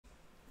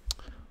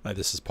Hi,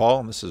 this is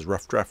Paul, and this is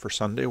Rough Draft for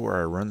Sunday, where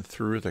I run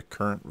through the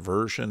current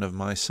version of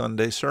my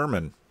Sunday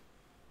sermon.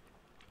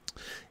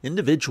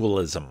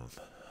 Individualism.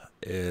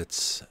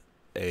 It's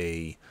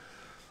a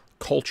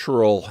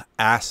cultural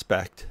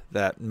aspect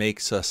that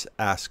makes us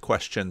ask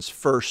questions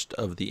first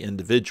of the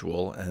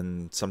individual,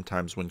 and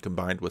sometimes when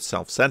combined with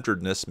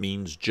self-centeredness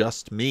means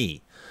just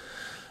me.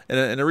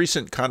 In a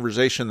recent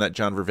conversation that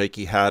John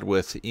Vervaeke had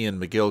with Ian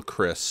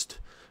McGilchrist,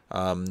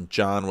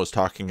 John was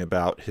talking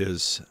about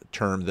his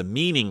term, the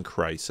meaning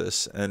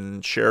crisis,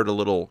 and shared a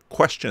little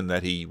question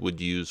that he would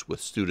use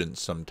with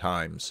students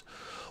sometimes.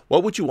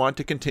 What would you want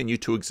to continue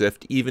to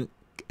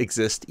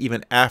exist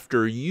even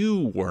after you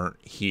weren't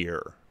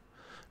here?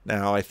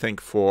 Now, I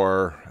think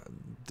the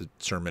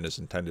sermon is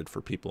intended for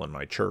people in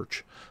my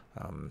church,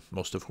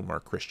 most of whom are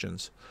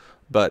Christians,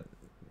 but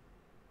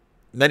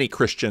many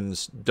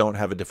Christians don't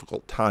have a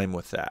difficult time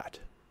with that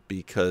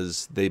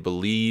because they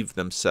believe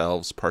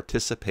themselves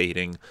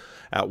participating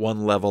at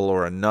one level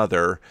or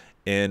another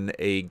in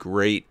a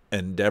great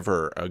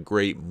endeavor, a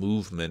great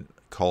movement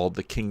called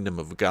the Kingdom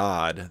of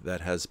God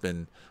that has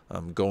been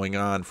going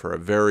on for a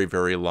very,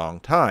 very long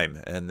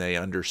time. And they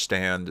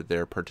understand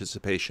their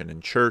participation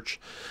in church,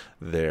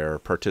 their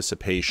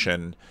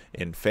participation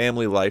in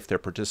family life, their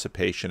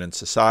participation in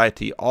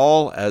society,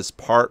 all as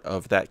part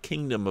of that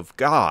Kingdom of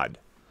God.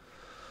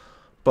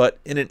 But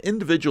in an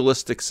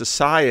individualistic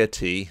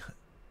society,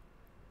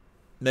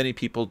 many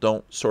people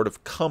don't sort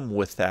of come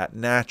with that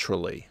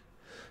naturally.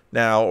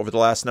 Now, over the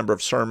last number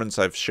of sermons,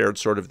 I've shared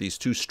sort of these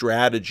two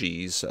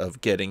strategies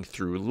of getting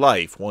through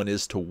life. One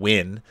is to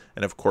win,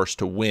 and of course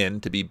to win,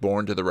 to be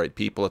born to the right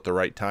people at the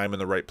right time in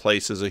the right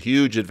place is a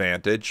huge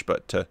advantage,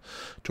 but to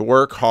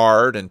work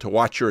hard and to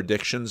watch your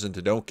addictions and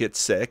to don't get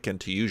sick and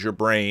to use your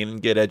brain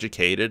and get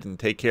educated and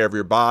take care of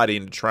your body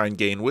and to try and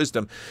gain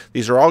wisdom,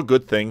 these are all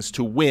good things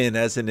to win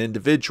as an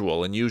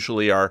individual, and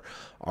usually our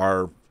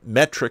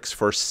metrics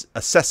for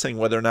assessing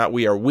whether or not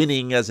we are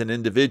winning as an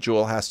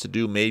individual has to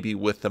do maybe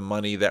with the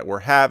money that we're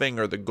having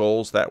or the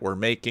goals that we're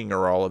making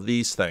or all of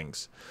these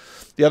things.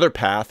 The other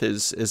path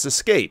is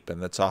escape,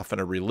 and that's often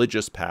a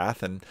religious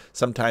path, and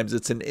sometimes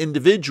it's an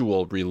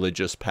individual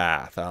religious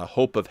path, a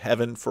hope of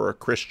heaven for a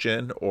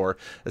Christian, or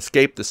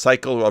escape the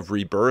cycle of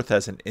rebirth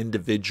as an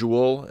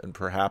individual, and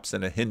perhaps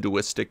in a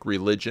Hinduistic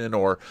religion,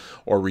 or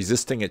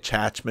resisting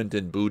attachment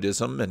in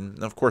Buddhism.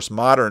 And of course,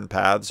 modern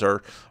paths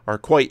are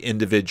quite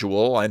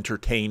individual,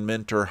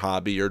 entertainment or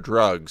hobby or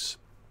drugs.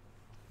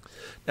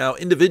 Now,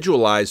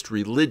 individualized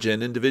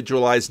religion,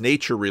 individualized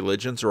nature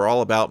religions are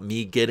all about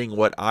me getting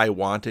what I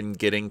want and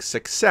getting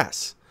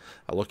success,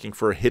 looking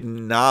for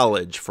hidden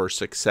knowledge for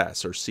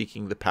success, or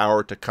seeking the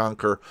power to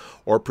conquer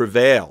or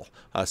prevail,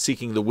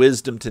 seeking the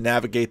wisdom to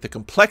navigate the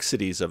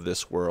complexities of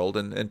this world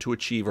and to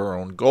achieve our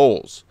own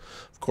goals.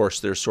 Of course,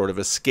 there's sort of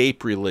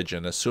escape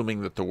religion,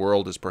 assuming that the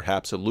world is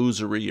perhaps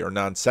illusory or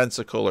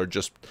nonsensical or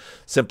just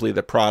simply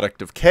the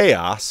product of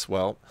chaos.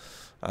 Well,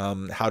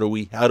 how do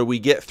we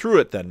get through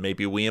it then?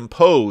 Maybe we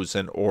impose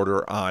an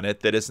order on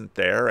it that isn't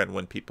there, and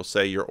when people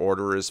say your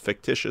order is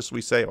fictitious, we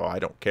say, "Oh, I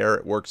don't care,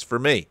 it works for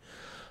me."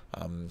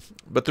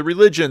 But the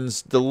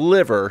religions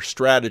deliver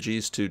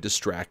strategies to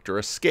distract or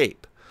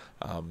escape.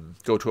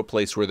 Go to a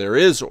place where there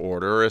is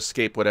order, or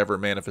escape whatever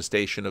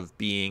manifestation of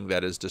being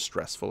that is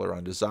distressful or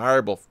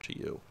undesirable to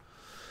you.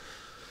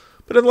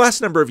 But in the last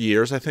number of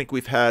years, I think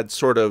we've had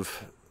sort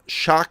of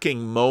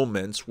shocking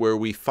moments where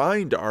we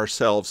find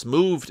ourselves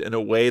moved in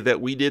a way that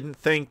we didn't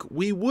think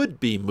we would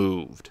be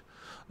moved.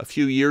 A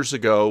few years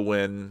ago,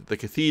 when the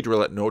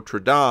cathedral at Notre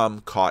Dame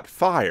caught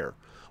fire,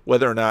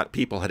 whether or not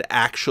people had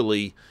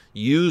actually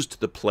used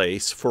the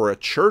place for a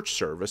church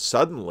service,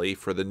 suddenly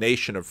for the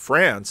nation of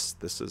France,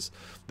 this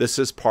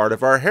is part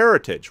of our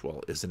heritage.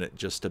 Well, isn't it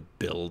just a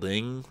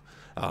building?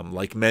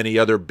 Like many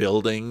other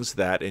buildings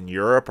that in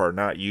Europe are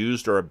not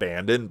used or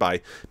abandoned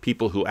by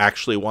people who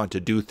actually want to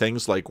do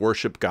things like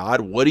worship God.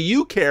 What do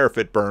you care if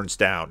it burns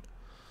down?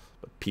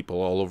 But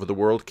people all over the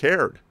world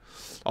cared.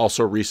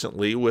 Also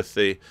recently with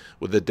the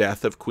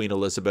death of Queen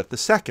Elizabeth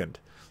II.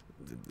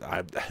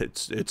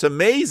 It's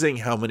amazing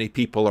how many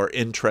people are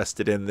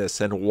interested in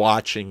this and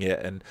watching it,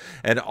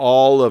 and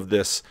all of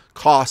this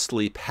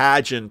costly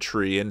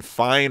pageantry and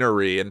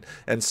finery,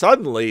 and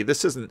suddenly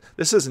this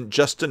isn't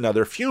just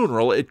another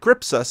funeral. It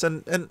grips us,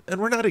 and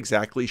we're not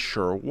exactly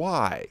sure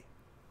why.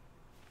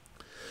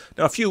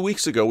 Now, a few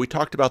weeks ago, we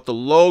talked about the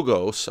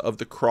logos of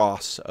the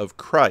cross of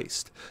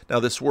Christ. Now,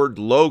 this word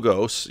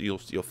logos,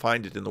 you'll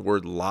find it in the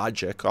word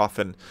logic.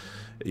 Often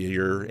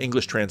your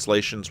English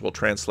translations will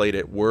translate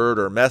it word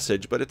or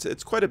message, but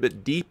it's quite a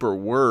bit deeper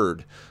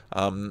word.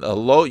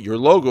 Your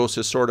logos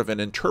is sort of an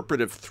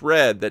interpretive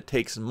thread that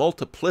takes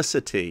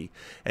multiplicity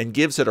and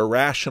gives it a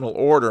rational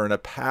order and a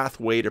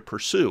pathway to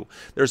pursue.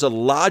 There's a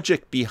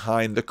logic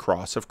behind the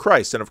cross of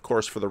Christ. And of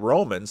course, for the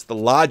Romans, the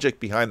logic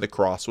behind the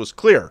cross was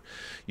clear.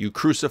 You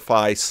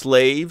crucify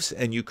slaves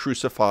and you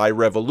crucify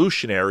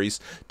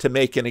revolutionaries to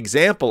make an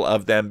example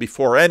of them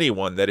before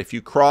anyone, that if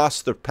you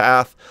cross the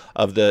path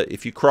of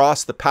if you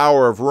cross the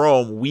power of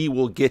Rome, we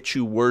will get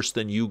you worse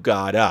than you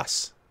got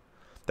us.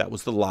 That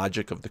was the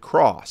logic of the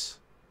cross.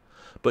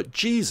 But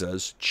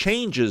Jesus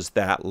changes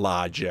that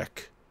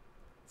logic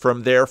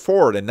from there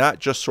forward, and not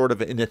just sort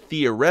of in a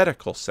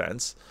theoretical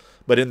sense,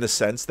 but in the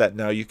sense that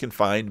now you can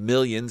find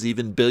millions,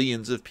 even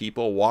billions of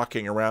people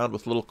walking around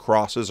with little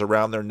crosses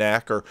around their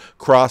neck, or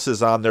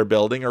crosses on their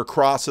building, or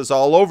crosses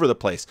all over the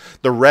place.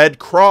 The red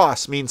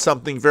cross means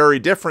something very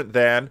different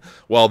than,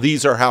 well,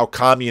 these are how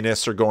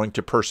communists are going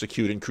to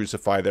persecute and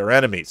crucify their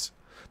enemies.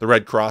 The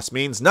red cross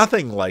means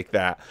nothing like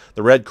that.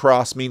 The red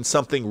cross means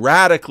something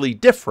radically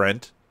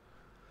different,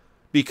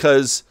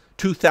 because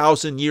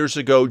 2,000 years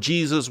ago,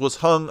 Jesus was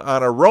hung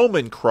on a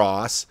Roman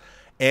cross,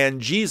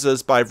 and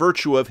Jesus, by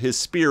virtue of his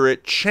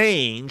Spirit,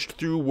 changed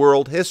through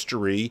world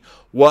history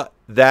what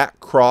that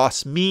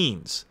cross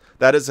means.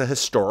 That is a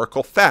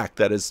historical fact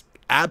that is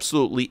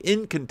absolutely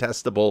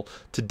incontestable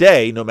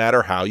today, no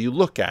matter how you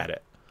look at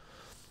it.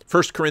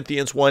 1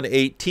 Corinthians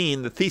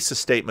 1:18, the thesis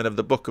statement of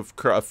the book of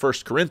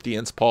 1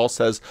 Corinthians, Paul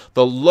says,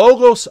 "The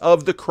logos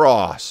of the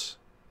cross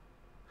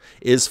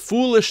is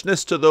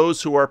foolishness to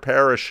those who are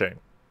perishing.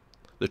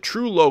 The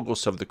true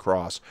logos of the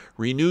cross,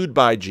 renewed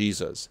by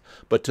Jesus.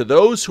 But to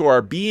those who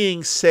are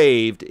being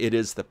saved, it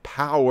is the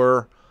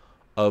power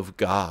of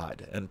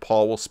God." And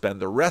Paul will spend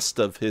the rest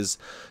of his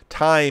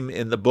time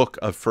in the book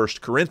of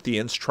 1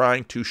 Corinthians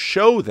trying to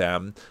show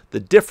them the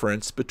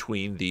difference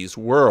between these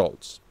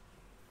worlds.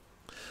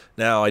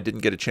 Now, I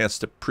didn't get a chance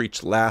to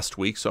preach last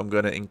week, so I'm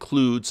going to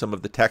include some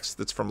of the text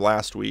that's from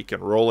last week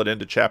and roll it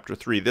into chapter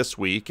 3 this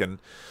week. And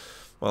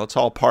well, it's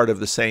all part of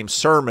the same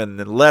sermon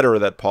and letter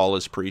that Paul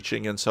is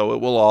preaching, and so it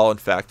will all, in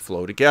fact,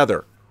 flow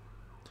together.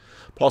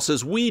 Paul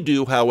says, "We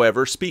do,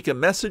 however, speak a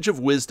message of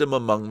wisdom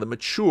among the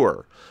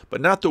mature,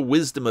 but not the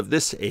wisdom of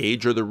this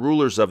age or the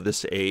rulers of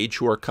this age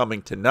who are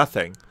coming to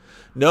nothing.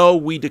 No,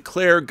 we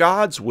declare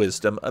God's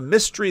wisdom, a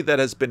mystery that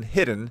has been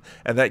hidden,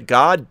 and that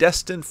God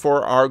destined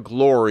for our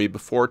glory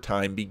before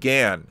time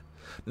began.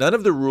 None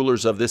of the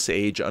rulers of this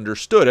age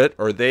understood it,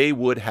 or they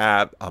would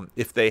have,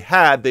 if they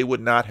had, they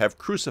would not have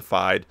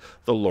crucified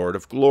the Lord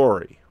of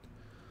glory."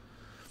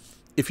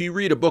 If you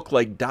read a book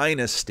like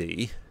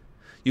Dynasty,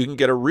 you can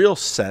get a real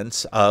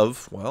sense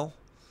of, well,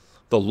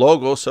 the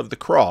logos of the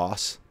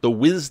cross, the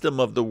wisdom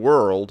of the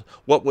world,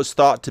 what was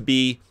thought to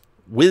be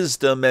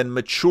wisdom and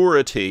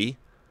maturity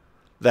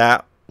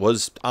that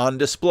was on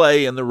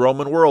display in the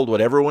Roman world,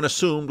 what everyone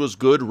assumed was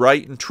good,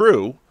 right, and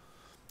true.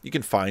 You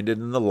can find it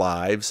in the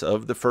lives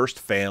of the first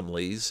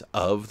families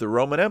of the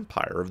Roman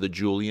Empire, of the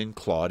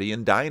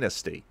Julian-Claudian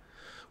dynasty.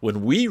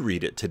 When we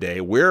read it today,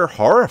 we're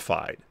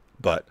horrified.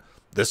 But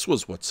this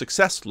was what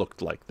success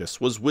looked like. This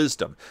was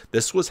wisdom.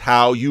 This was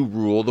how you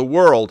rule the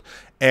world.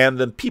 And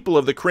the people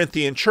of the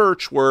Corinthian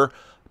church were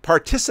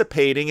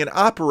participating and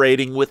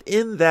operating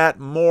within that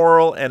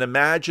moral and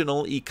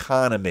imaginal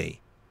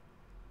economy.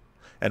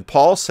 And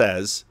Paul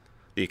says,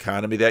 the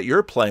economy that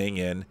you're playing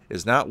in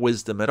is not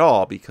wisdom at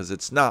all, because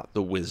it's not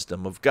the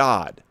wisdom of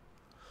God.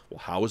 Well,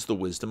 how is the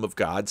wisdom of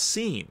God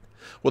seen?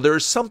 Well, there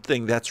is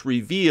something that's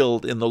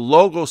revealed in the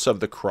logos of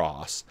the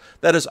cross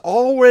that has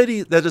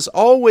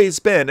always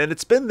been, and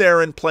it's been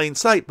there in plain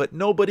sight, but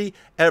nobody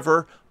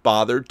ever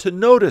bothered to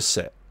notice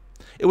it.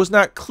 It was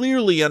not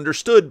clearly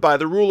understood by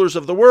the rulers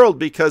of the world,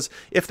 because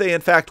if they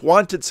in fact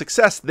wanted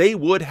success, they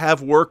would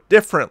have worked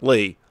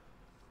differently.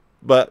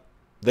 But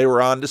they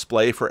were on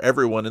display for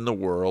everyone in the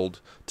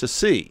world to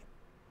see.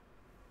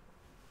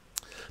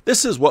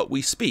 This is what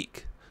we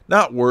speak,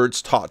 not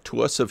words taught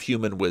to us of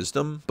human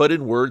wisdom, but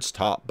in words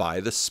taught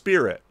by the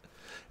Spirit,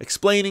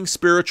 explaining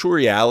spiritual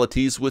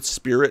realities with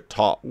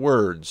Spirit-taught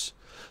words.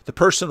 The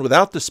person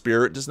without the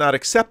Spirit does not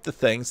accept the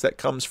things that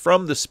comes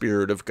from the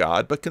Spirit of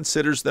God, but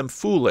considers them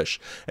foolish,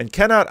 and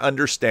cannot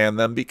understand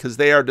them, because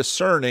they are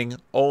discerned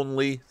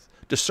only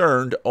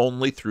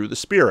through the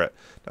Spirit.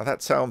 Now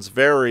that sounds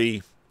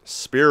very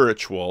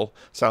spiritual,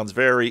 sounds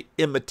very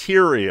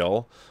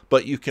immaterial,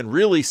 but you can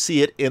really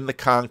see it in the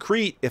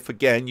concrete if,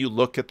 again, you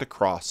look at the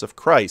cross of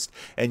Christ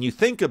and you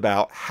think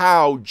about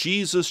how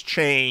Jesus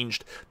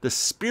changed the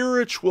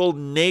spiritual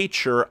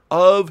nature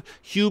of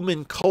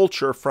human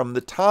culture from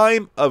the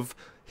time of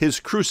his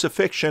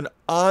crucifixion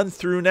on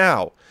through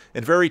now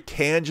in very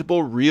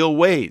tangible, real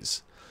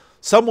ways.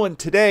 Someone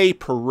today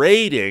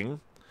parading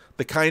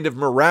the kind of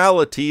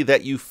morality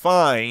that you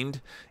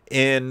find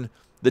in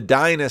the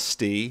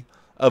dynasty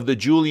of the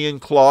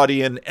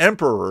Julian-Claudian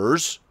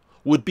emperors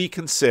would be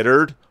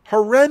considered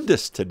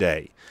horrendous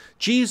today.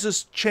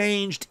 Jesus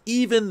changed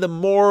even the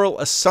moral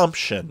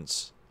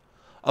assumptions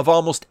of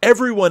almost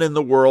everyone in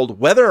the world,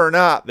 whether or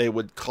not they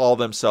would call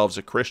themselves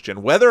a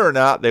Christian, whether or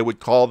not they would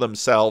call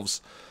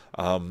themselves,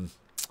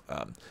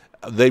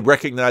 they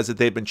recognize that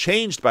they've been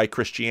changed by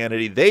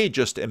Christianity. They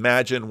just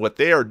imagine what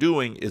they are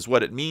doing is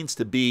what it means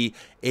to be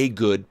a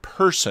good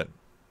person.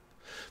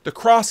 The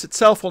cross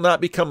itself will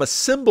not become a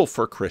symbol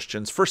for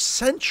Christians for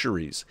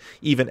centuries,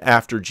 even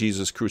after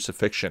Jesus'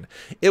 crucifixion.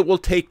 It will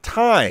take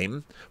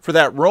time for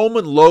that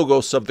Roman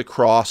logos of the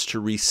cross to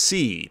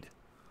recede,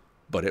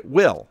 but it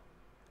will,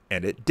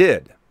 and it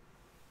did.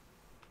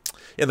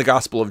 In the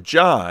Gospel of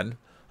John,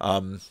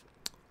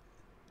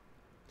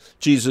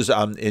 Jesus,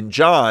 in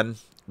John,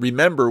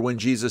 Remember when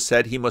Jesus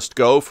said he must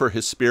go for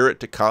his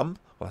Spirit to come?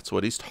 Well, that's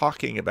what he's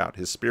talking about.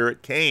 His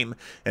Spirit came,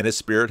 and his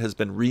Spirit has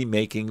been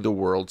remaking the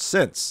world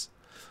since.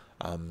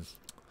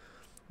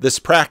 This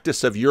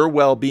practice of your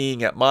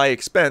well-being at my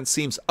expense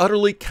seems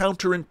utterly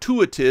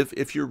counterintuitive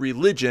if your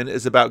religion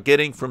is about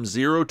getting from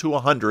 0 to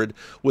 100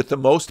 with the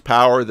most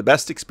power, the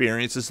best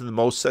experiences, and the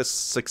most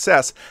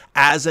success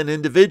as an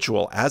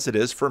individual, as it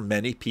is for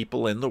many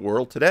people in the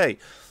world today.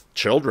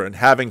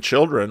 Having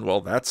children,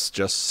 well, that's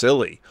just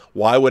silly.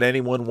 Why would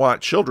anyone want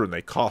children?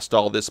 They cost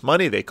all this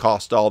money. They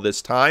cost all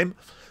this time.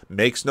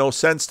 Makes no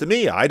sense to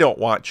me. I don't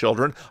want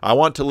children. I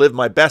want to live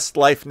my best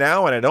life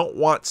now, and I don't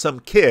want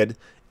some kid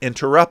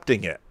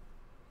interrupting it.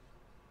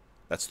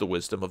 That's the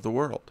wisdom of the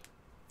world.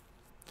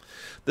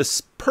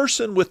 The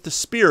person with the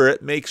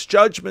Spirit makes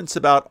judgments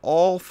about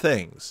all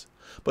things,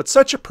 but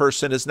such a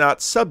person is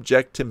not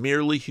subject to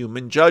merely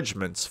human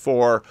judgments,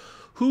 for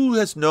who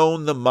has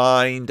known the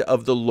mind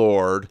of the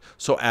Lord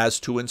so as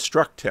to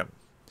instruct him?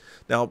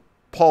 Now,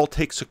 Paul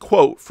takes a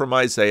quote from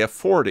Isaiah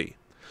 40.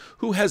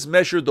 Who has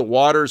measured the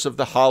waters of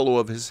the hollow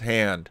of his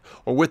hand,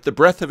 or with the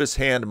breadth of his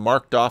hand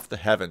marked off the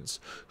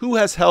heavens? Who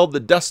has held the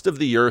dust of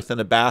the earth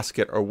in a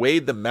basket, or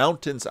weighed the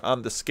mountains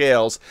on the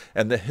scales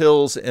and the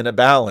hills in a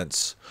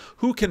balance?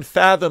 Who can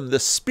fathom the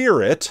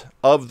Spirit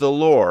of the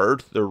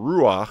Lord, the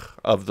Ruach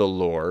of the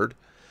Lord,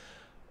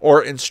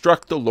 or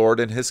instruct the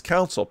Lord in his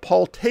counsel?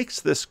 Paul takes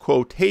this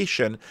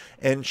quotation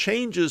and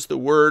changes the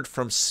word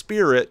from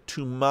spirit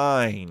to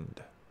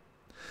mind.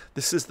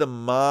 This is the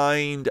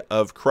mind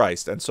of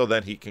Christ. And so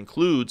then he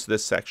concludes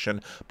this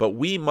section, but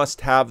we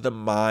must have the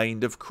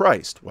mind of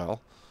Christ.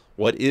 Well,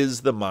 what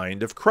is the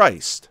mind of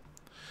Christ?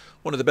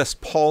 One of the best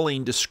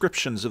Pauline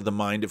descriptions of the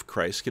mind of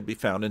Christ can be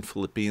found in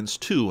Philippians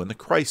 2 in the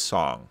Christ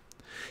song.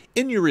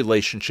 In your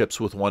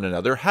relationships with one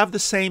another, have the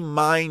same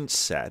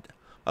mindset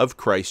of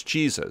Christ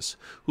Jesus,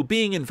 who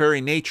being in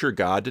very nature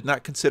God, did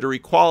not consider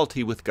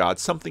equality with God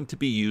something to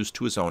be used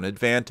to his own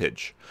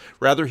advantage.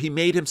 Rather, he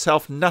made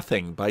himself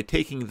nothing by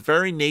taking the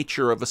very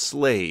nature of a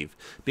slave.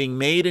 Being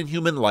made in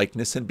human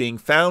likeness and being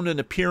found in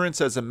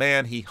appearance as a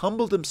man, he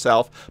humbled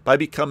himself by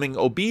becoming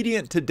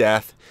obedient to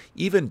death,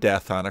 even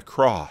death on a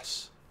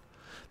cross.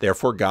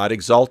 Therefore God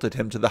exalted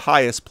him to the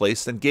highest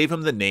place and gave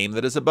him the name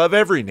that is above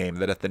every name,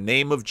 that at the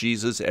name of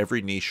Jesus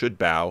every knee should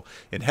bow,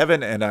 in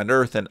heaven and on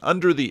earth and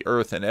under the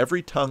earth, and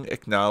every tongue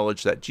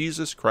acknowledge that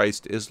Jesus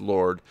Christ is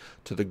Lord,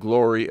 to the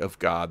glory of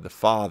God the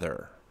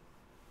Father.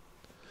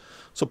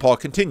 So Paul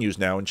continues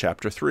now in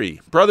chapter 3.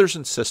 Brothers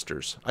and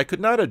sisters, I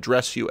could not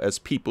address you as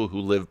people who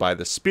live by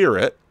the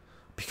Spirit,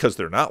 because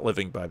they're not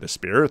living by the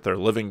Spirit. They're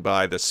living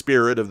by the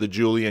spirit of the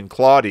Julian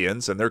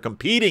Claudians, and they're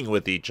competing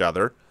with each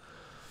other,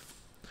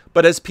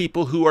 but as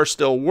people who are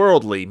still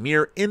worldly,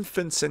 mere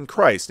infants in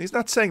Christ. And he's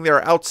not saying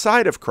they're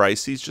outside of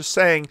Christ. He's just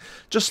saying,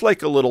 just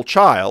like a little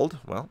child,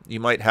 well, you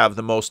might have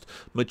the most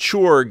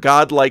mature,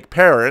 godlike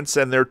parents,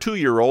 and their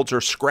 2-year-olds are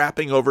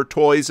scrapping over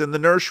toys in the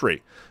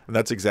nursery. And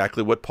that's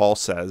exactly what Paul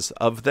says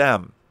of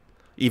them,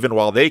 even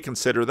while they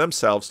consider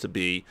themselves to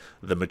be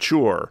the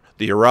mature,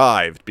 the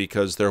arrived,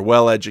 because they're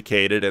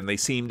well-educated and they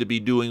seem to be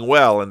doing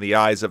well in the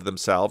eyes of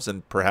themselves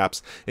and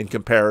perhaps in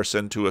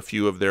comparison to a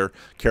few of their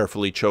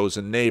carefully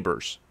chosen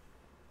neighbors.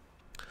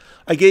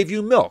 I gave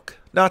you milk,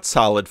 not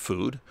solid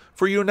food,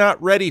 for you are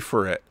not ready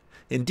for it.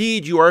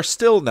 Indeed, you are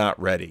still not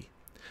ready.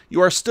 You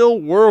are still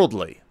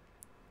worldly.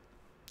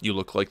 You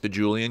look like the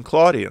Julian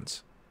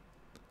Claudians.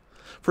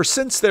 For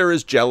since there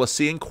is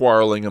jealousy and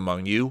quarreling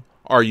among you,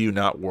 are you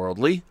not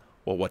worldly?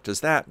 Well, what does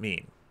that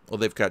mean? Well,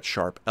 they've got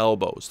sharp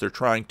elbows. They're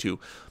trying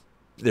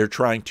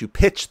to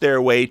pitch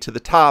their way to the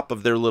top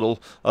of their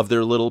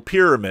little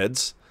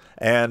pyramids,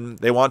 and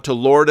they want to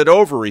lord it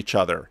over each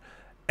other.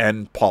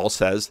 And Paul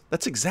says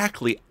that's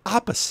exactly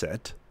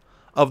opposite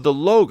of the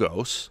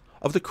logos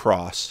of the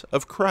cross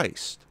of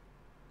Christ.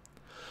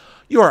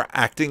 You are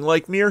acting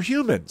like mere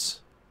humans.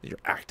 You're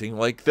acting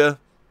like the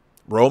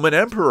Roman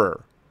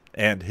emperor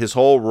and his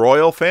whole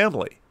royal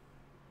family.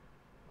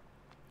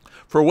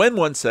 For when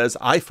one says,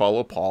 I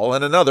follow Paul,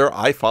 and another,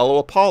 I follow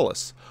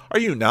Apollos, are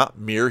you not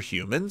mere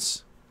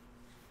humans?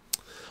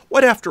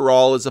 What, after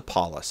all, is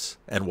Apollos,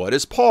 and what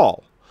is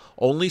Paul?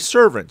 Only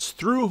servants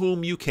through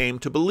whom you came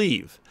to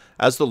believe,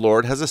 as the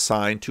Lord has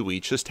assigned to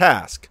each his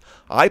task.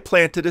 I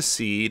planted a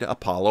seed,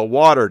 Apollo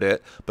watered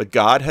it, but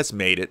God has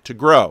made it to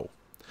grow.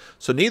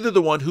 So neither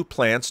the one who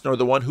plants nor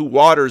the one who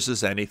waters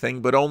is anything,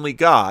 but only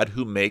God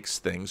who makes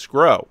things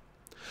grow.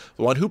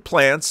 The one who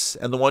plants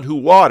and the one who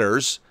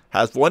waters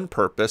has one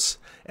purpose,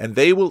 and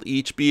they will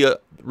each be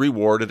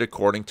rewarded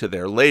according to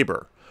their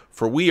labor.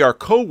 For we are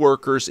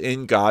co-workers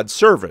in God's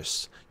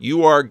service.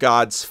 You are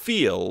God's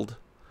field,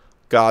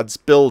 God's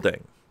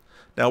building.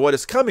 Now, what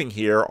is coming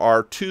here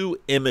are two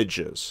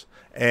images,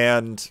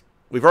 and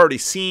we've already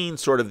seen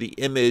sort of the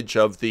image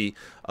of the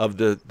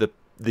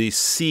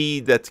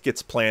seed that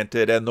gets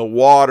planted and the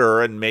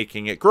water and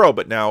making it grow.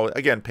 But now,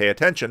 again, pay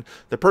attention.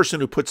 The person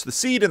who puts the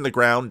seed in the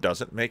ground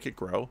doesn't make it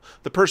grow.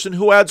 The person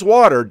who adds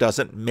water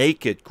doesn't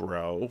make it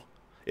grow.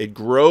 It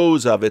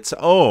grows of its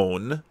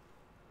own,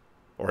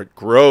 or it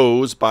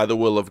grows by the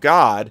will of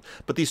God.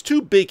 But these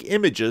two big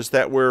images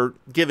that we're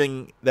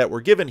given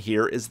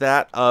here is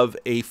that of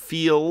a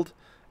field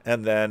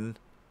and then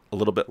a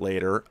little bit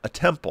later a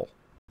temple.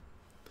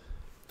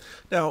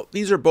 Now,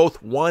 these are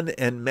both one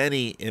and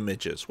many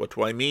images. What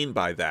do I mean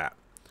by that?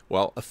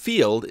 Well, a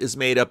field is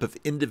made up of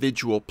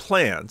individual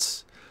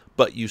plants,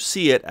 but you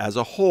see it as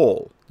a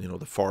whole. You know,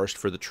 the forest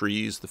for the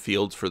trees, the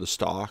fields for the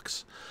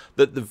stalks.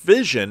 The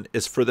vision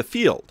is for the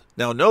field.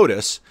 Now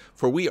notice,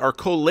 for we are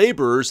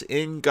co-laborers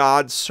in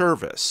God's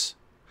service.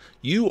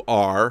 You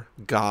are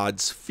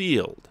God's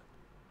field.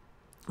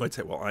 You might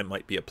say, well, I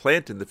might be a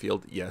plant in the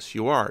field. Yes,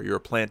 you are. You're a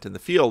plant in the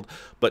field,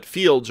 but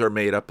fields are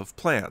made up of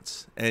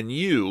plants. And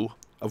you,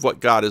 of what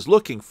God is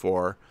looking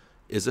for,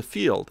 is a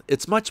field.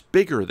 It's much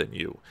bigger than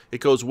you. It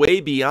goes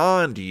way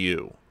beyond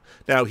you.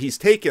 Now, he's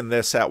taken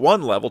this at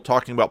one level,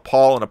 talking about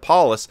Paul and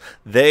Apollos.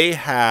 They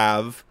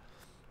have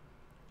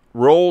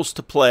roles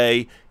to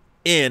play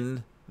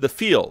in the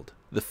field.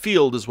 The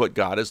field is what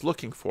God is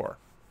looking for.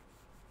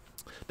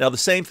 Now, the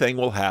same thing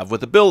we'll have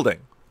with a building.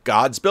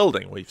 God's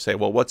building. We say,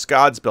 well, what's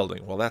God's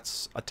building? Well,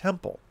 that's a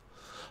temple.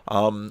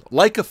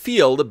 Like a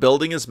field, a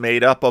building is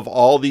made up of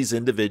all these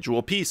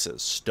individual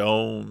pieces.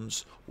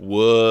 Stones,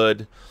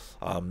 wood,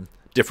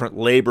 different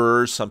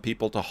laborers, some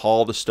people to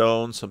haul the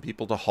stones, some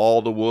people to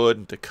haul the wood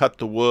and to cut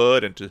the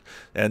wood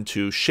and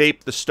to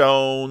shape the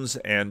stones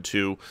and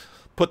to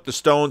put the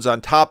stones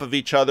on top of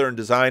each other and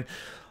design.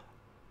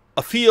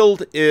 A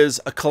field is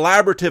a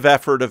collaborative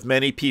effort of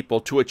many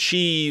people to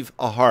achieve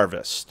a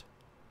harvest.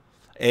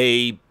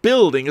 A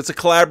building is a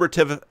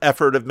collaborative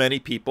effort of many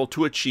people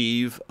to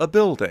achieve a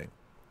building.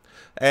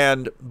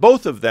 And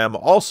both of them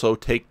also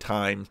take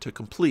time to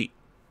complete.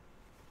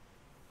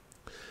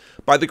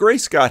 By the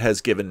grace God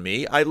has given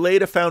me, I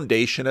laid a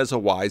foundation as a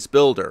wise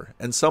builder,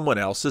 and someone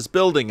else is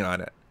building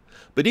on it.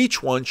 But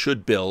each one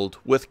should build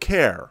with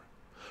care.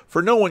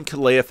 For no one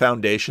can lay a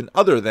foundation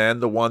other than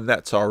the one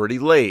that's already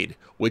laid,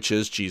 which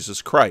is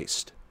Jesus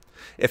Christ.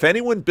 If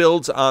anyone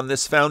builds on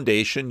this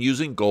foundation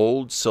using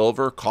gold,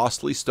 silver,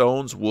 costly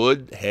stones,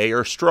 wood, hay,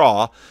 or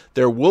straw,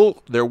 their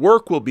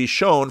work will be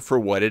shown for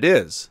what it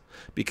is,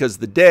 because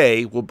the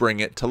day will bring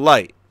it to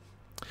light.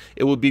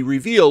 It will be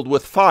revealed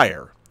with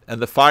fire,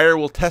 and the fire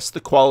will test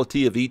the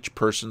quality of each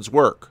person's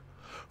work.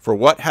 For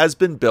what has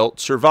been built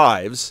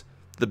survives.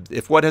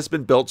 If what has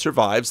been built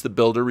survives, the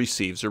builder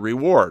receives a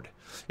reward.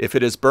 If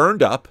it is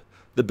burned up,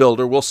 the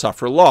builder will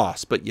suffer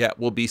loss, but yet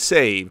will be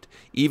saved,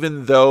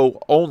 even though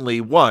only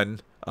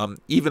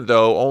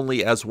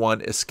as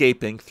one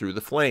escaping through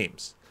the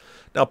flames.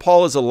 Now,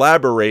 Paul is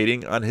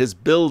elaborating on his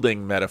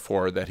building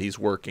metaphor that he's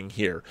working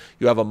here.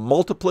 You have a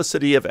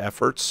multiplicity of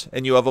efforts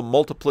and you have a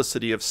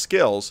multiplicity of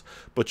skills,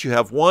 but you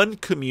have one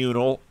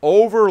communal,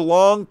 over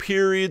long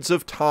periods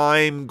of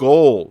time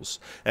goals.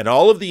 And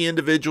all of the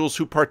individuals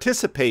who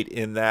participate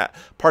in that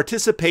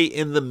participate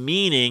in the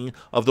meaning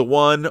of the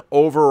one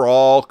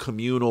overall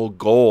communal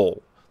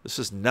goal. This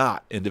is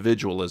not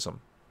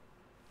individualism.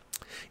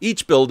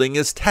 Each building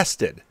is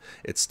tested.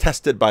 It's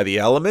tested by the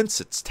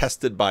elements, it's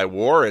tested by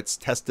war, it's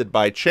tested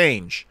by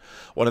change.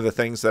 One of the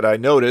things that I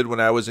noted when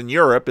I was in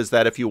Europe is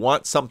that if you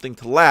want something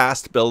to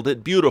last, build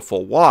it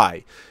beautiful.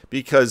 Why?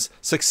 Because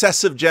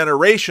successive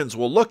generations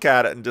will look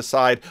at it and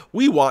decide,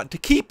 we want to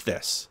keep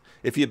this.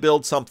 If you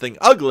build something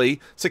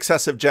ugly,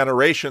 successive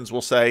generations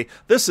will say,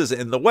 this is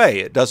in the way.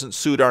 It doesn't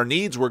suit our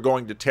needs. We're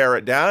going to tear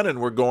it down and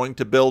we're going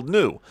to build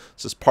new.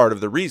 This is part of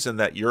the reason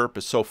that Europe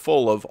is so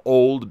full of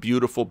old,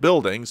 beautiful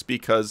buildings,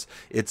 because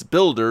its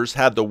builders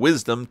had the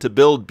wisdom to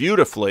build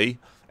beautifully,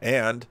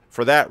 and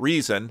for that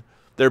reason,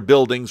 their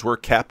buildings were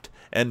kept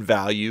and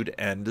valued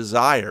and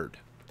desired.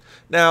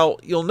 Now,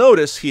 you'll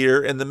notice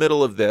here in the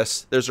middle of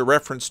this, there's a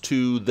reference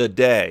to the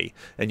day.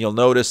 And you'll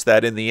notice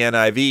that in the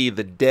NIV,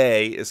 the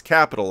day is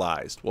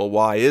capitalized. Well,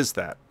 why is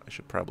that? I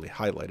should probably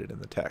highlight it in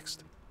the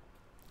text.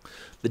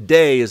 The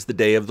day is the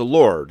day of the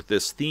Lord,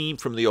 this theme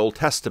from the Old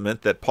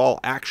Testament that Paul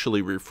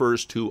actually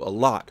refers to a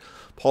lot.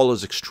 Paul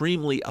is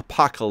extremely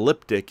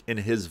apocalyptic in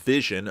his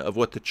vision of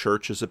what the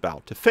church is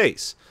about to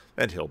face.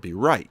 And he'll be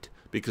right,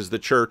 because the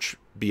church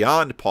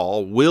beyond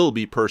Paul will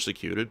be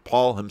persecuted.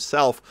 Paul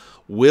himself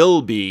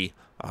will be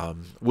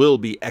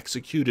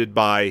executed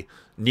by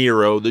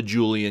Nero, the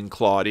Julian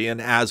Claudian,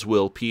 as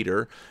will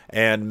Peter,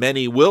 and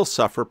many will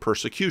suffer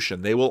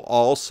persecution. They will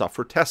all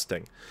suffer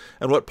testing.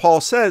 And what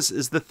Paul says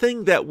is the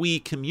thing that we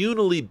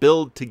communally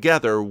build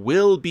together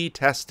will be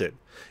tested.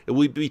 It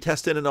will be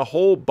tested in a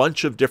whole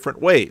bunch of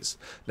different ways.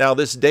 Now,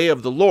 this day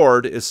of the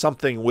Lord is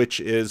something which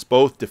is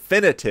both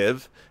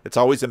definitive. It's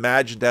always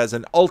imagined as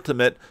an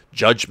ultimate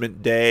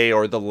judgment day,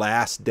 or the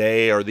last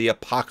day, or the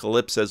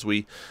apocalypse, as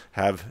we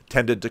have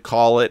tended to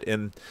call it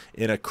in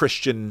a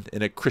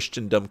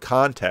Christendom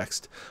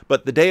context.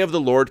 But the day of the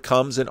Lord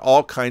comes in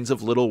all kinds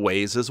of little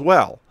ways as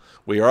well.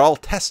 We are all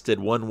tested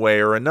one way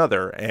or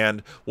another,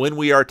 and when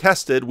we are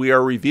tested, we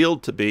are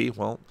revealed to be,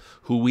 well,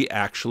 who we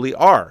actually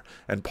are.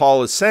 And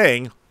Paul is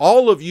saying,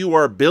 all of you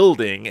are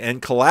building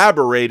and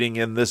collaborating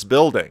in this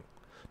building.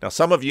 Now,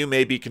 some of you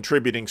may be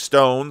contributing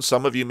stone,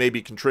 some of you may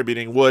be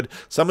contributing wood,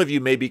 some of you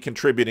may be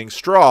contributing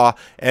straw,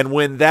 and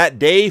when that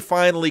day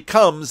finally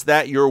comes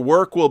that your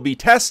work will be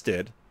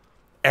tested,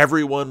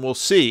 everyone will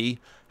see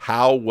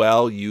how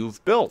well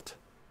you've built.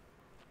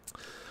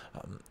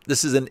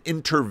 This is an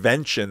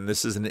intervention.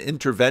 This is an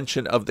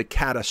intervention of the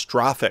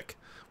catastrophic,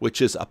 which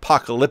is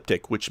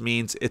apocalyptic, which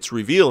means it's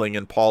revealing.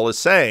 And Paul is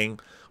saying,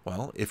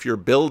 well, if you're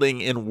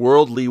building in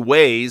worldly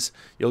ways,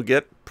 you'll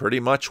get pretty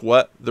much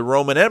what the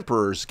Roman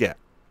emperors get.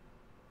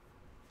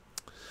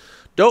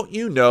 Don't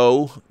you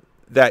know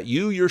that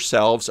you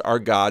yourselves are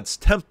God's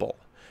temple,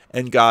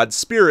 and God's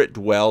Spirit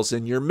dwells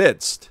in your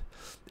midst?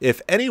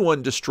 If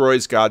anyone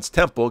destroys God's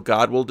temple,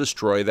 God will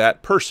destroy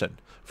that person.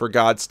 For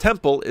God's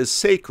temple is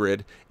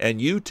sacred, and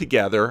you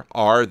together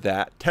are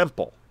that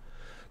temple.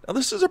 Now,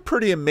 this is a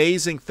pretty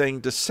amazing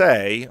thing to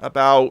say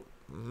about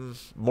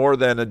more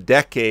than a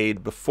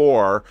decade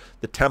before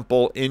the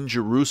temple in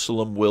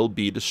Jerusalem will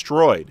be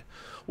destroyed.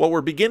 What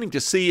we're beginning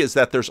to see is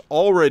that there's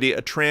already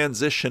a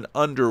transition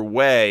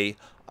underway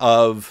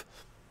of,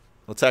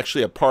 it's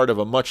actually a part of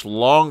a much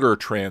longer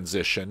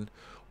transition,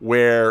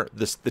 where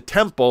the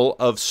temple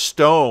of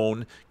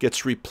stone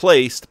gets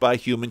replaced by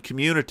human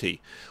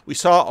community. We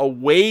saw a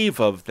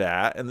wave of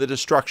that in the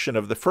destruction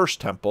of the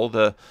first temple,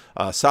 the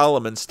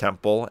Solomon's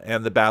temple,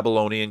 and the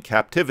Babylonian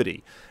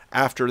captivity.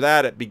 After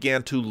that, it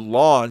began to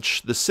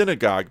launch the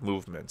synagogue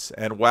movements.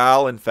 And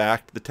while, in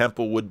fact, the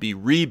temple would be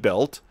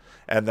rebuilt,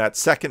 and that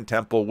second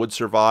temple would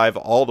survive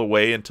all the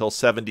way until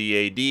 70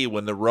 A.D.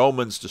 when the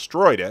Romans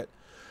destroyed it,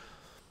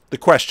 the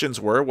questions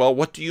were, well,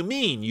 what do you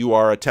mean you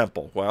are a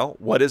temple? Well,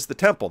 what is the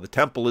temple? The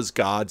temple is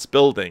God's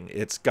building.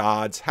 It's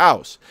God's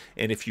house.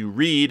 And if you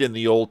read in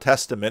the Old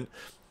Testament,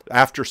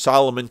 after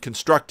Solomon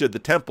constructed the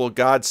temple,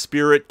 God's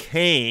Spirit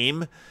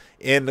came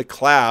in the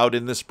cloud,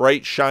 in this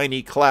bright,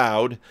 shiny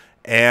cloud,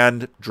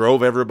 and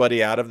drove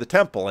everybody out of the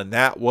temple. And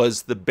that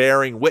was the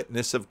bearing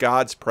witness of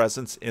God's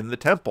presence in the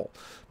temple.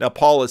 Now,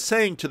 Paul is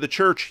saying to the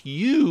church,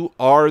 you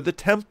are the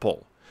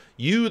temple.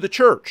 You, the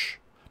church.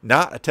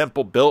 Not a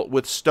temple built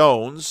with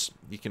stones.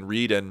 You can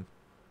read in,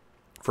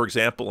 for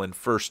example, in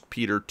 1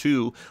 Peter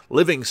 2,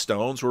 living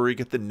stones, where we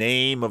get the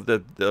name of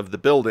the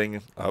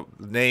building,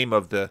 name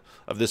of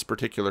this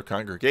particular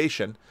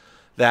congregation.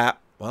 That,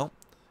 well,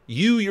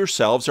 you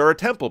yourselves are a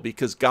temple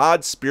because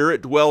God's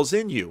Spirit dwells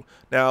in you.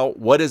 Now,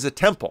 what is a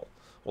temple?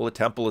 Well, a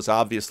temple is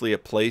obviously a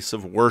place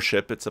of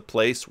worship. It's a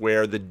place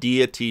where the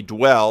deity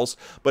dwells,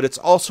 but it's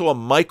also a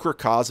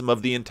microcosm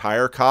of the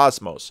entire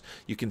cosmos.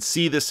 You can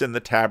see this in the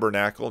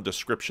tabernacle,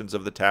 descriptions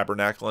of the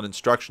tabernacle and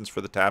instructions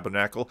for the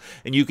tabernacle,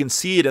 and you can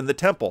see it in the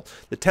temple.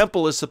 The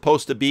temple is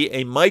supposed to be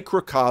a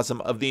microcosm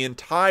of the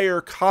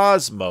entire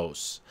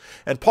cosmos.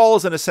 And Paul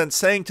is, in a sense,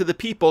 saying to the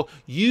people,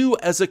 you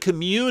as a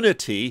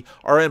community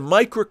are a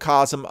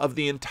microcosm of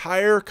the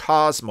entire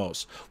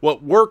cosmos.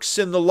 What works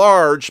in the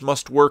large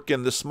must work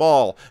in the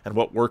small, and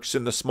what works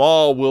in the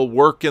small will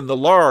work in the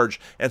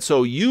large. And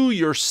so you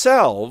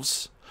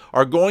yourselves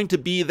are going to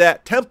be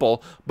that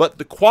temple, but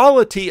the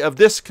quality of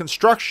this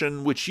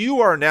construction, which you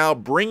are now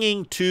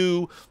bringing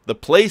to the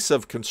place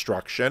of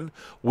construction,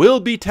 will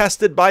be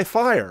tested by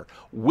fire.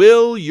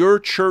 Will your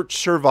church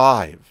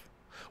survive?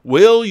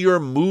 Will your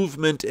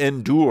movement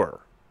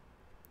endure?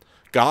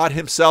 God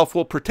himself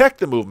will protect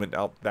the movement.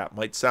 Now, that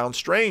might sound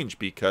strange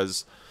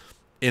because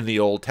in the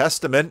Old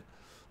Testament,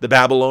 the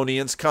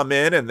Babylonians come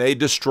in and they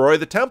destroy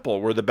the temple.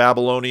 Were the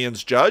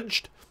Babylonians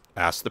judged?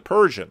 Ask the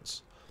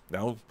Persians.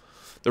 Now,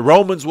 the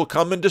Romans will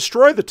come and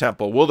destroy the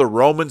temple. Will the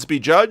Romans be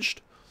judged?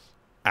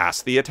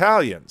 Ask the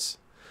Italians.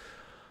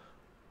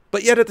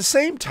 But yet at the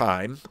same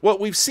time,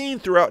 what we've seen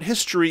throughout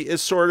history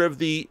is sort of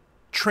the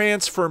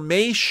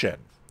transformation.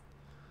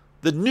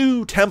 The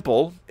new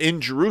temple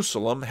in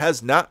Jerusalem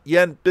has not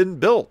yet been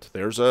built.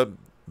 There's a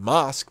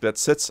mosque that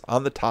sits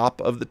on the top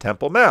of the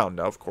Temple Mount.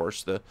 Now, of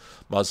course, the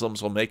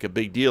Muslims will make a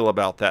big deal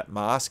about that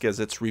mosque as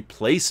its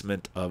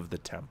replacement of the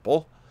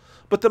temple.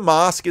 But the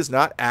mosque is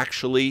not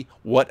actually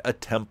what a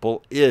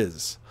temple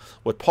is.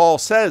 What Paul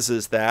says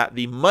is that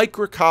the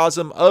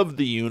microcosm of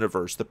the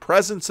universe, the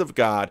presence of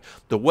God,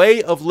 the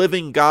way of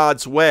living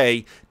God's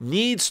way,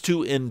 needs to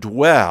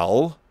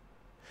indwell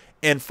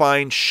and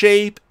find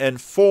shape and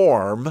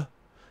form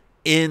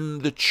in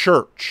the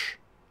church.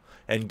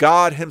 And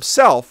God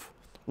himself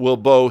will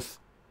both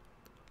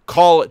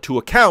call it to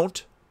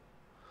account,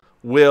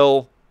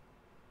 will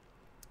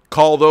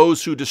call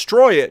those who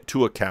destroy it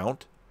to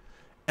account,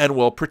 and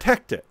will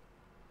protect it.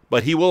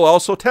 But he will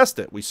also test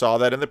it. We saw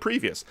that in the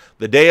previous.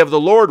 The day of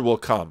the Lord will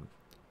come,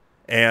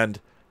 and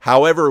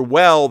however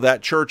well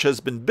that church has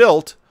been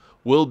built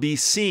will be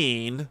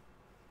seen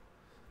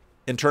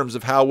in terms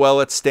of how well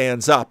it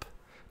stands up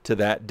to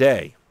that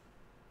day.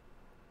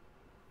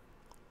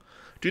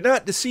 Do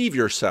not deceive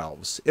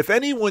yourselves. If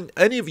any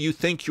of you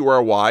think you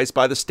are wise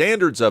by the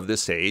standards of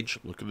this age,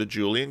 look at the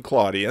Julian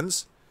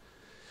Claudians,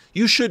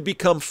 you should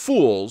become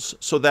fools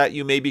so that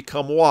you may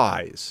become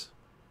wise.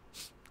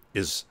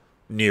 Is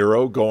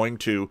Nero going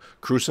to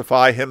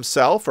crucify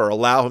himself or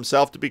allow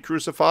himself to be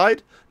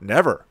crucified?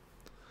 Never.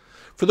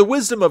 For the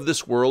wisdom of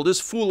this world is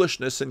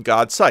foolishness in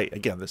God's sight.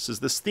 Again, this is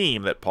this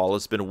theme that Paul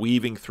has been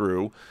weaving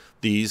through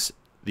these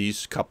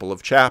couple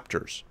of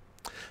chapters.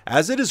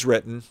 As it is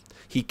written,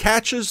 he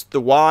catches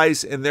the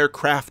wise in their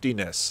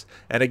craftiness.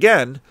 And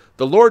again,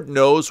 the Lord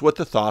knows what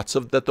the thoughts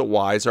of that the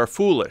wise are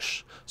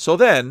foolish. So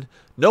then,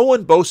 no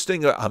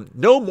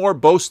more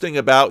boasting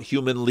about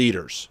human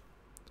leaders.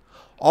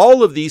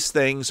 All of these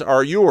things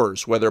are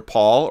yours, whether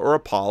Paul or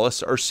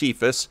Apollos or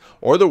Cephas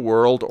or the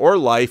world or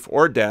life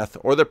or death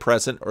or the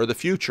present or the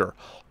future.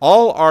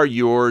 All are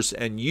yours,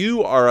 and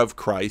you are of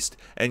Christ,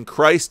 and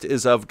Christ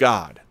is of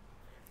God.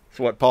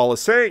 So what Paul is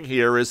saying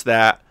here is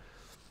that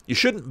you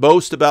shouldn't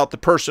boast about the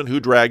person who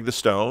dragged the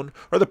stone,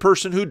 or the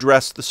person who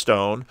dressed the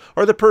stone,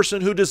 or the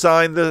person who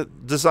designed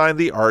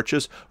the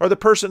arches, or the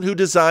person who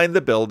designed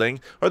the building,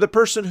 or the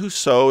person who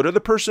sowed, or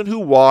the person who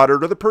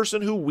watered, or the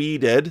person who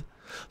weeded.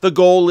 The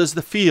goal is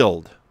the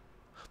field.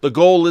 The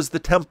goal is the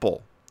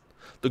temple.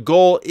 The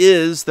goal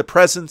is the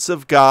presence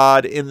of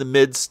God in the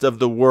midst of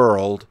the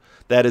world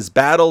that is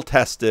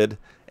battle-tested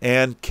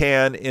and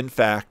can, in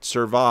fact,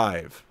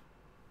 survive.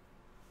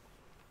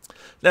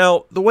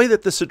 Now, the way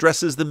that this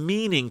addresses the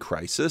meaning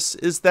crisis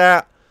is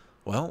that,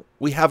 well,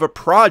 we have a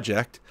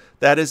project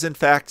that is, in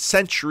fact,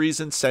 centuries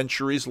and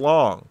centuries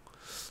long.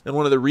 In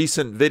one of the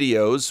recent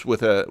videos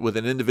with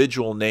an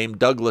individual named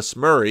Douglas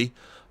Murray,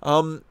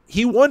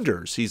 he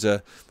wonders. He's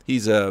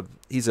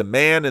a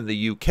man in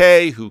the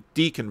UK who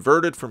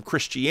deconverted from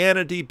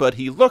Christianity, but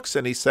he looks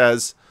and he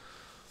says,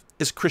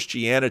 is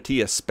Christianity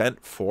a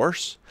spent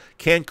force?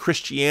 Can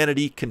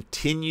Christianity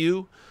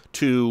continue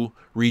to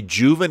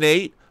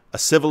rejuvenate a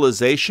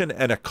civilization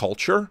and a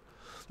culture?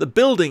 The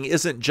building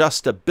isn't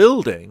just a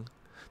building.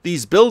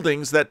 These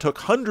buildings that took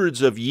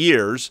hundreds of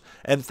years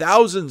and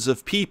thousands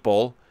of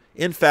people,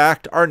 in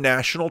fact, are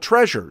national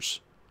treasures.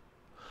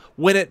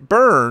 When it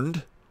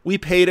burned, we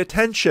paid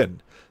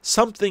attention.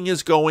 Something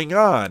is going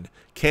on.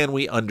 Can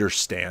we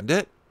understand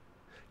it?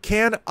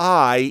 Can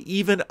I,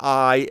 even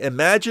I,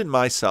 imagine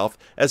myself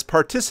as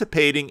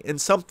participating in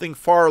something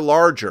far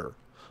larger?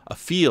 A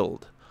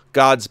field,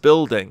 God's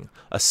building,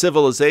 a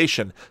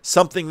civilization,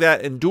 something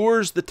that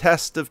endures the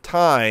test of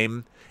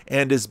time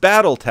and is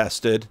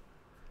battle-tested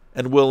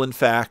and will, in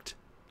fact,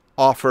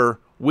 offer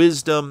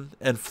wisdom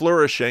and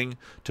flourishing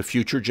to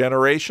future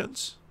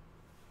generations?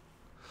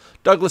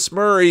 Douglas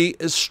Murray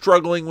is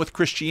struggling with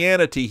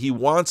Christianity. He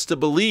wants to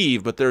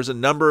believe, but there's a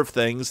number of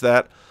things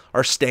that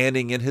are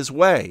standing in his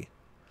way.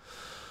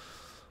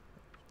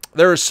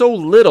 There is so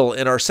little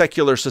in our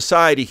secular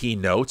society, he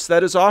notes,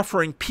 that is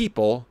offering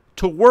people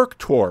to work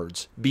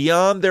towards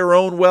beyond their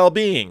own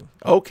well-being.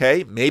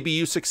 Okay, maybe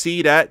you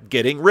succeed at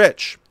getting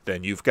rich,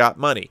 then you've got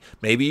money.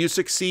 Maybe you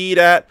succeed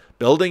at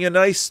building a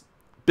nice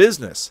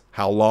business.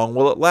 How long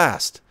will it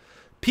last?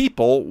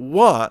 People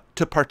want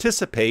to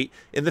participate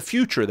in the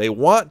future. They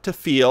want to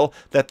feel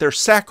that their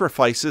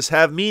sacrifices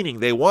have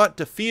meaning. They want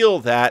to feel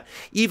that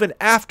even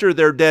after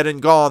they're dead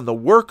and gone, the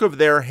work of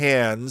their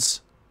hands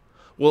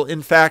will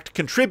in fact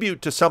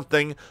contribute to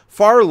something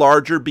far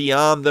larger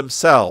beyond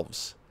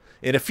themselves.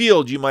 In a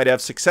field, you might have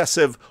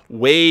successive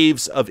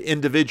waves of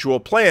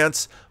individual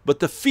plants, but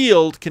the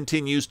field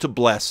continues to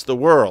bless the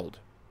world.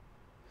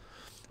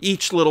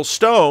 Each little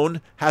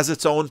stone has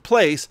its own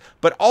place,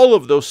 but all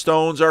of those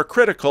stones are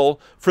critical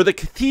for the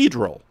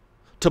cathedral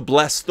to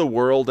bless the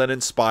world and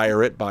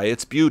inspire it by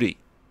its beauty.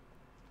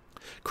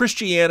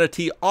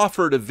 Christianity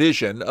offered a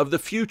vision of the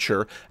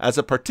future as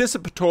a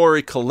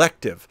participatory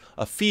collective,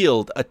 a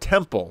field, a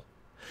temple.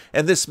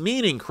 And this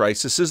meaning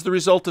crisis is the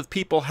result of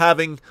people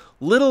having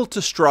little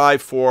to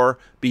strive for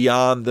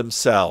beyond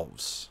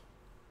themselves.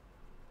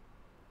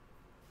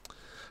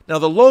 Now,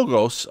 the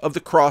logos of the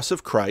cross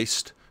of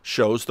Christ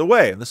shows the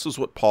way, and this is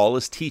what Paul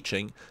is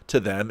teaching to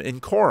them in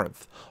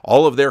Corinth.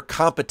 All of their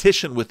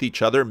competition with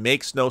each other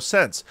makes no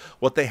sense.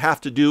 What they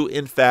have to do,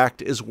 in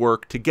fact, is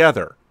work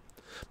together.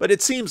 But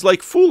it seems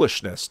like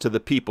foolishness to the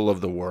people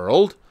of the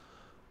world,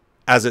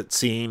 as it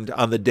seemed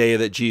on the day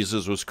that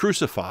Jesus was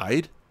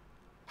crucified.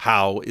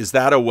 How is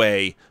that a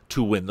way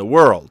to win the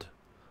world?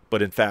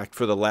 But in fact,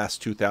 for the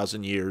last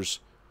 2,000 years,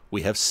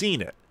 we have seen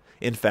it.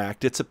 In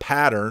fact, it's a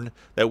pattern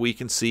that we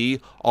can see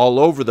all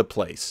over the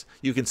place.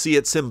 You can see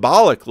it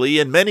symbolically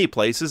in many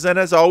places and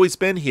has always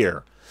been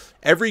here.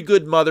 Every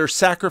good mother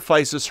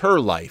sacrifices her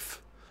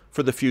life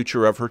for the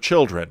future of her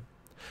children.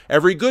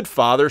 Every good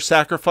father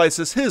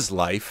sacrifices his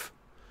life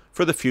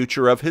for the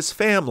future of his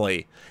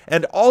family.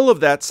 And all of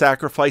that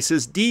sacrifice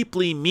is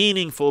deeply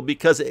meaningful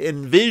because it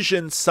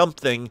envisions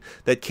something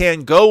that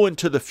can go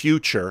into the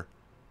future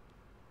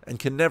and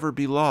can never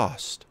be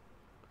lost.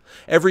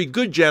 Every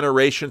good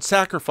generation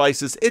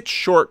sacrifices its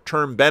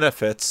short-term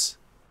benefits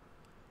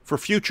for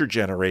future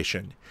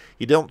generation.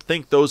 You don't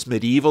think those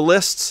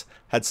medievalists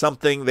had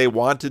something they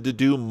wanted to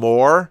do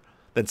more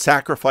than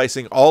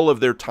sacrificing all of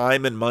their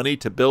time and money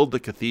to build the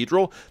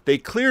cathedral? They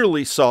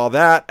clearly saw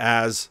that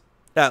as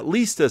at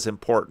least as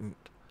important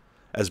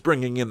as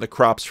bringing in the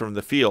crops from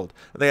the field.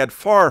 And they had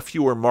far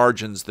fewer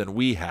margins than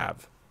we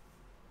have.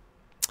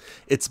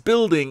 It's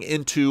building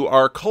into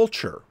our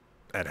culture.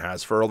 and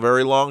has for a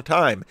very long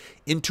time,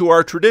 into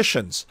our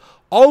traditions.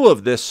 All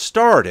of this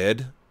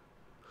started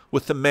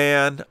with the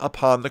man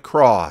upon the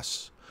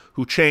cross,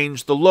 who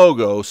changed the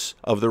logos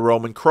of the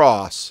Roman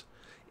cross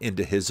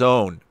into his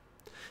own.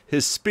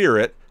 His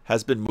spirit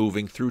has been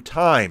moving through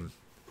time.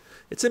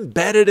 It's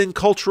embedded in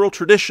cultural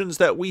traditions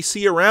that we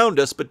see around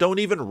us but don't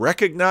even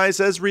recognize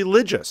as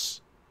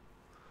religious.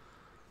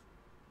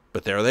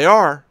 But there they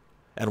are,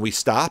 and we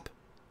stop,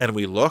 and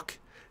we look,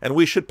 and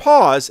we should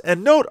pause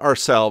and note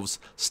ourselves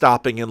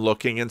stopping and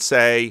looking and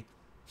say,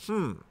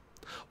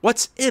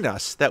 what's in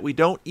us that we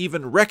don't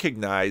even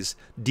recognize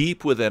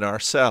deep within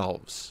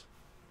ourselves?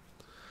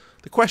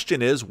 The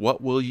question is,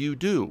 what will you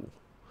do?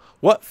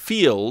 What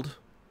field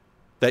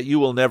that you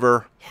will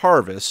never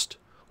harvest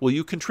will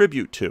you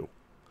contribute to?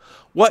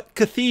 What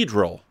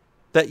cathedral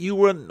that you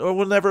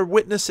will never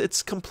witness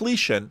its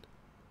completion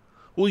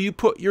will you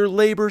put your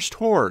labors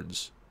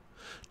towards?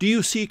 Do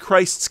you see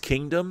Christ's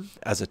kingdom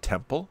as a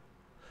temple,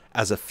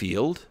 as a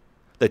field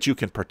that you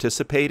can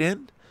participate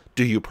in?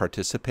 Do you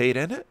participate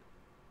in it?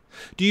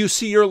 Do you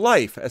see your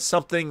life as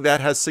something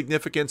that has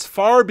significance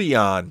far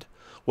beyond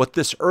what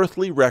this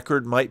earthly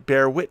record might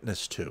bear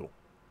witness to?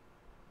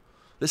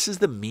 This is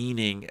the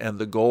meaning and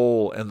the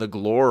goal and the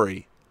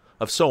glory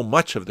of so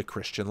much of the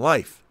Christian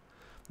life.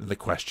 And the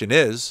question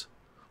is,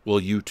 will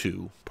you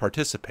too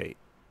participate?